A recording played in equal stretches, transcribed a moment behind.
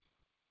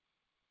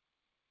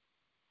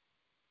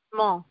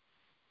Small.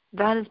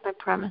 That is my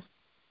premise.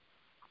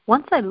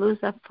 Once I lose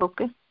that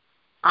focus,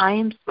 I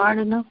am smart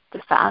enough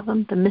to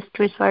fathom the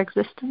mysteries of our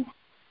existence.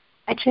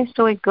 I chased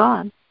away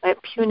God by a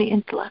puny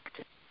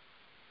intellect.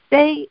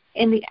 Stay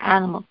in the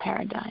animal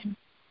paradigm.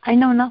 I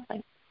know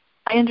nothing.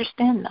 I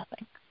understand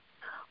nothing.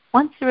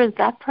 Once there is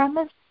that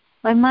premise,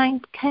 my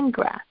mind can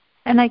grasp,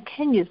 and I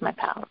can use my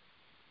power,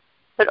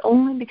 but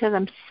only because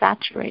I'm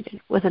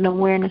saturated with an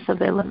awareness of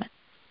their limits.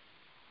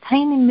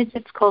 Tiny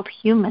midgets called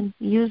human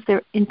use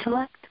their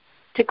intellect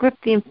to grip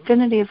the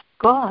infinity of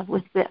God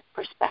with that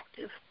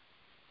perspective.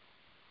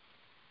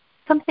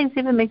 Some things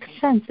even make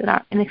sense in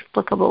our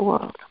inexplicable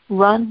world,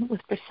 run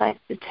with precise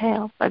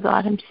detail by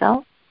God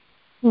Himself,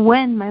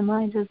 when my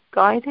mind is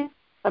guided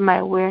by my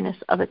awareness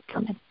of its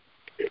limits.